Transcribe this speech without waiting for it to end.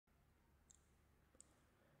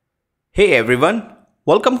Hey everyone,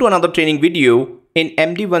 welcome to another training video in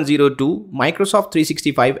MD-102 Microsoft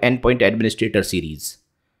 365 Endpoint Administrator series.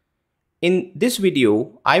 In this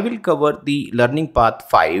video, I will cover the learning path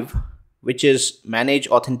 5, which is Manage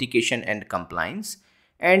Authentication and Compliance,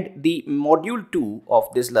 and the module 2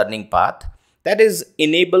 of this learning path, that is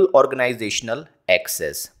Enable Organizational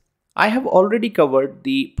Access. I have already covered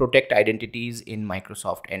the Protect Identities in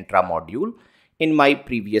Microsoft Entra module in my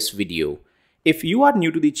previous video. If you are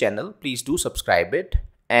new to the channel, please do subscribe it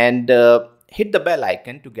and hit the bell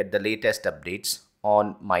icon to get the latest updates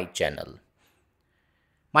on my channel.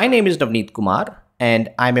 My name is Navneet Kumar and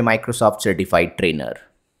I'm a Microsoft certified trainer.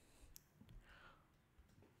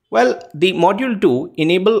 Well, the module 2,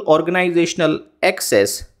 Enable Organizational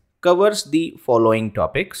Access, covers the following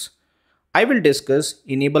topics. I will discuss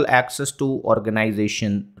enable access to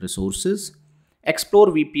organization resources, explore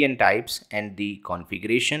VPN types and the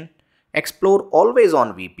configuration, explore Always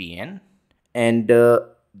On VPN, and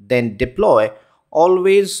then deploy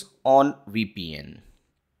Always On VPN.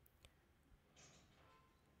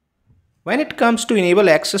 When it comes to enable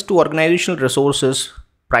access to organizational resources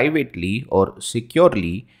privately or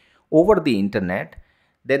securely over the internet,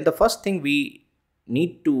 then the first thing we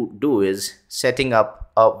need to do is setting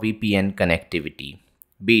up a VPN connectivity,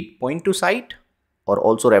 be it point to site or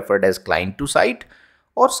also referred as client to site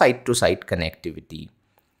or site to site connectivity.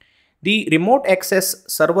 The remote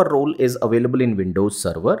access server role is available in Windows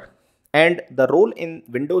Server, and the role in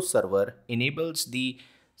Windows Server enables the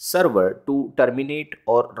server to terminate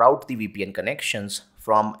or route the VPN connections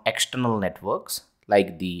from external networks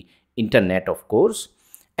like the internet, of course,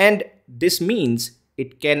 and this means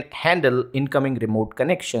it can handle incoming remote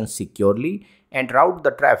connections securely and route the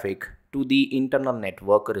traffic to the internal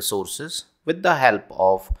network resources with the help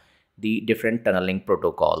of the different tunneling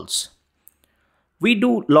protocols. We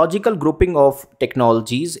do logical grouping of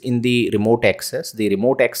technologies in the remote access. The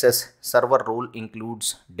remote access server role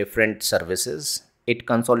includes different services. It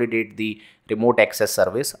consolidates the remote access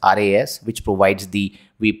service, RAS, which provides the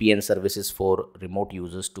VPN services for remote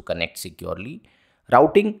users to connect securely.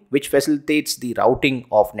 Routing, which facilitates the routing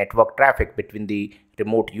of network traffic between the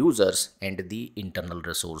remote users and the internal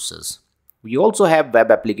resources. We also have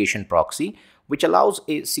web application proxy, which allows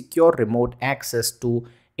a secure remote access to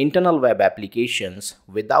internal web applications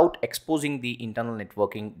without exposing the internal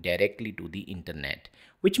networking directly to the internet,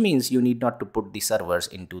 which means you need not to put the servers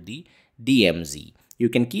into the DMZ. You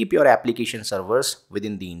can keep your application servers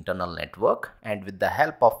within the internal network, and with the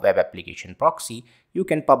help of web application proxy, you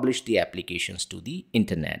can publish the applications to the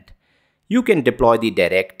internet. You can deploy the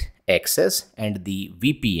DirectAccess and the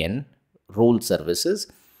VPN role services.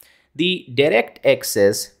 The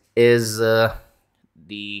DirectAccess is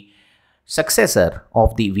the successor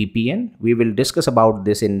of the VPN. We will discuss about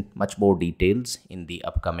this in much more details in the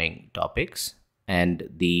upcoming topics. And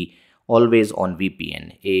the Always On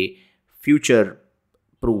VPN, a future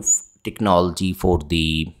proof technology for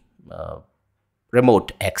the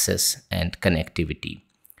remote access and connectivity.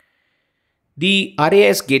 The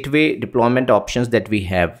RAS Gateway deployment options that we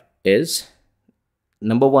have is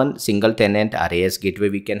number one, single tenant RAS Gateway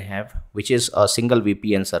we can have, which is a single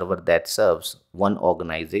VPN server that serves one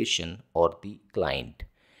organization or the client.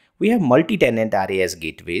 We have multi-tenant RAS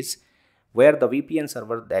gateways, where the VPN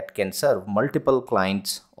server that can serve multiple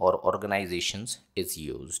clients or organizations is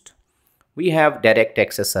used. We have direct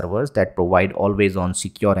access servers that provide always on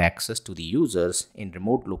secure access to the users in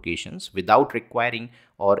remote locations without requiring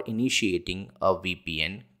or initiating a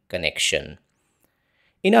VPN connection.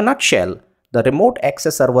 In a nutshell, the remote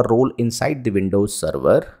access server role inside the Windows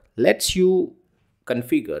Server lets you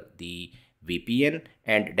configure the VPN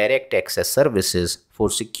and direct access services for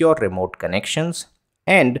secure remote connections,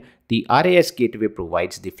 and the RAS Gateway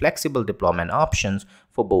provides the flexible deployment options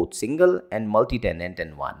for both single and multi-tenant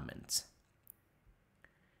environments.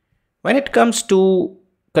 When it comes to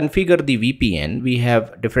configure the VPN, we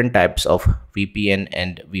have different types of VPN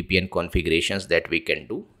and VPN configurations that we can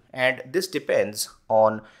do, and this depends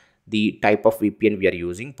on the type of VPN we are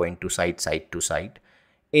using, point to site, site to site.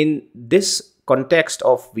 In this context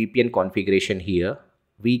of VPN configuration here,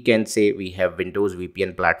 we can say we have Windows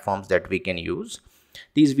VPN platforms that we can use.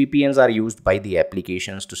 These VPNs are used by the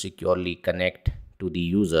applications to securely connect to the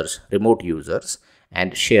users, remote users,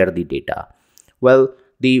 and share the data. Well,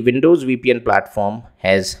 the Windows VPN platform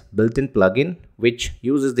has built-in plugin which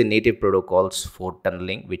uses the native protocols for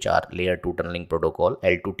tunneling, which are layer 2 tunneling protocol,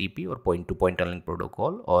 L2TP or point-to-point tunneling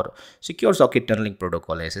protocol, or secure socket tunneling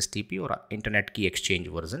protocol, SSTP, or Internet Key Exchange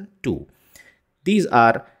version 2. These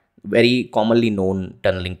are very commonly known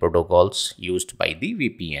tunneling protocols used by the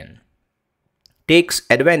VPN. takes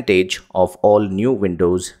advantage of all new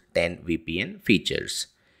Windows 10 VPN features.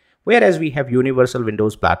 Whereas we have Universal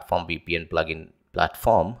Windows Platform VPN plugin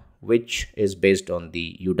platform, which is based on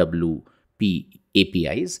the UWP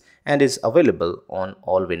APIs and is available on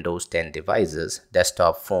all Windows 10 devices,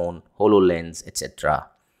 desktop, phone, HoloLens, etc.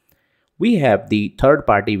 We have the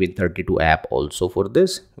third-party Win32 app also for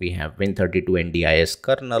this. We have Win32 NDIS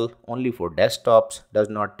kernel only for desktops, does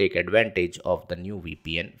not take advantage of the new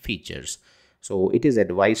VPN features. So it is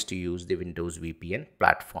advised to use the Windows VPN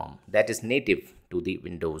platform that is native to the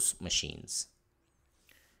Windows machines.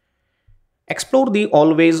 Explore the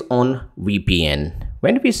Always On VPN.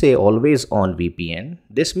 When we say Always On VPN,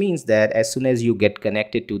 this means that as soon as you get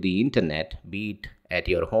connected to the internet, be it at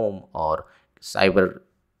your home or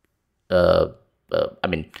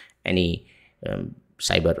any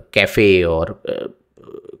cyber cafe or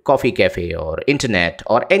coffee cafe or internet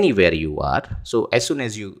or anywhere you are. So as soon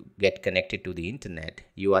as you get connected to the internet,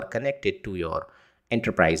 you are connected to your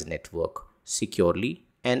enterprise network securely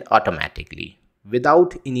and automatically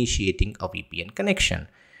without initiating a VPN connection.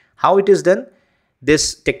 How it is done?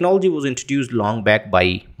 This technology was introduced long back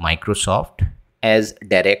by Microsoft as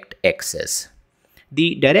DirectAccess.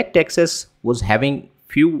 The DirectAccess was having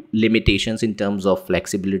few limitations in terms of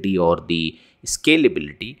flexibility or the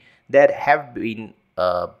scalability that have been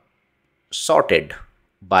sorted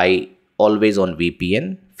by Always On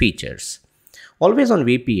VPN features. Always On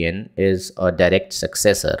VPN is a direct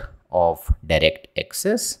successor of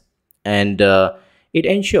DirectAccess, and it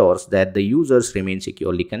ensures that the users remain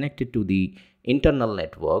securely connected to the internal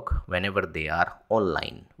network whenever they are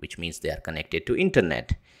online, which means they are connected to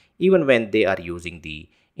internet, even when they are using the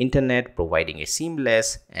internet, providing a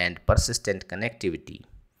seamless and persistent connectivity.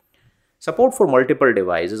 Support for multiple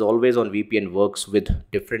devices. Always On VPN works with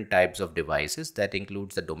different types of devices. That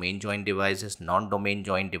includes the domain joined devices, non-domain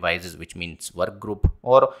joined devices, which means Workgroup,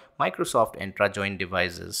 or Microsoft Entra-joined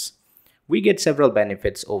devices. We get several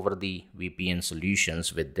benefits over the VPN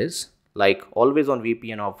solutions with this. Like Always On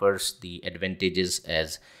VPN offers the advantages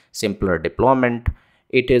as simpler deployment.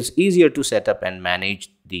 It is easier to set up and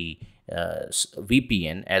manage the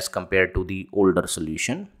VPN as compared to the older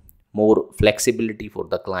solution. More flexibility for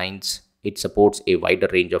the clients. It supports a wider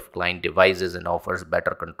range of client devices and offers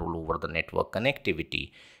better control over the network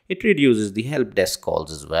connectivity. It reduces the help desk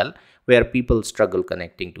calls as well, where people struggle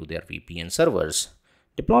connecting to their VPN servers.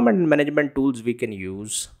 Deployment and management tools we can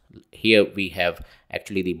use. Here we have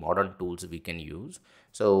actually the modern tools we can use.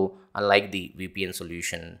 So unlike the VPN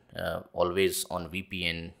solution, Always On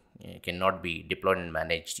VPN cannot be deployed and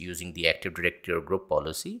managed using the Active Directory or group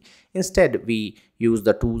policy. Instead, we use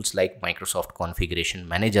the tools like Microsoft Configuration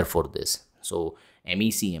Manager for this. So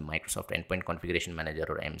MECM, Microsoft Endpoint Configuration Manager,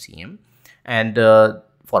 or MCM, and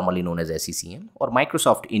formerly known as SCCM, or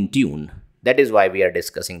Microsoft Intune. That is why we are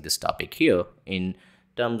discussing this topic here in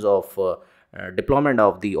terms of deployment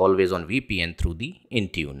of the Always On VPN through the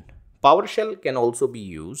Intune. PowerShell can also be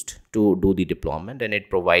used to do the deployment, and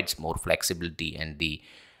it provides more flexibility and the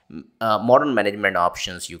modern management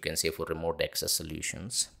options, you can say, for remote access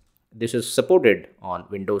solutions. This is supported on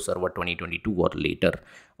Windows Server 2022 or later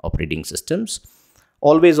operating systems.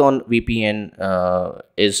 Always On VPN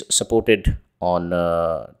is supported on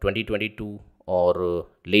 2022 or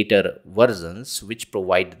later versions, which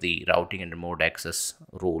provide the routing and remote access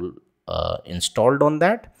role installed on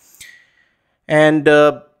that. And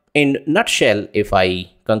in nutshell, if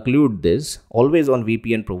I conclude this, Always On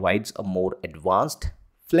VPN provides a more advanced,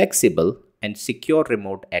 flexible and secure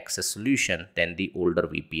remote access solution than the older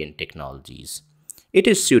VPN technologies. It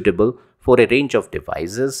is suitable for a range of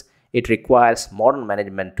devices. It requires modern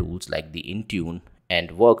management tools like the Intune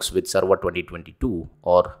and works with Server 2022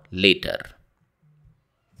 or later.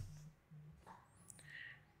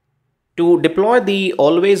 To deploy the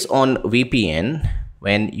Always On VPN,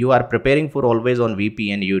 when you are preparing for Always On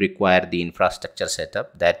VPN, you require the infrastructure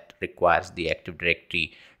setup that requires the Active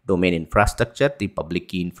Directory domain infrastructure, the public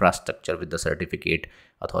key infrastructure with the certificate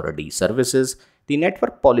authority services, the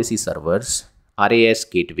network policy servers, RAS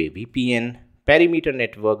Gateway VPN, perimeter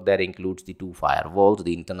network that includes the two firewalls,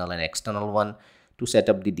 the internal and external one, to set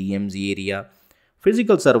up the DMZ area,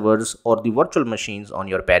 physical servers or the virtual machines on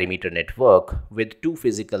your perimeter network with two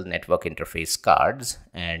physical network interface cards,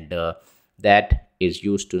 and that is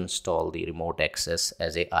used to install the remote access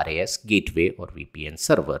as a RAS gateway or VPN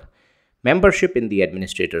server. Membership in the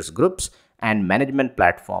administrators groups and management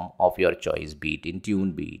platform of your choice, be it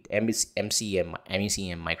Intune, be it MECM,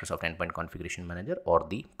 Microsoft Endpoint Configuration Manager, or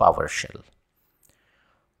the PowerShell.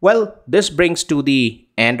 Well, this brings to the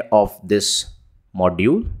end of this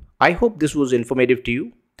module. I hope this was informative to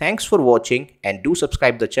you. Thanks for watching, and do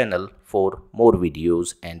subscribe the channel for more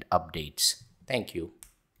videos and updates. Thank you.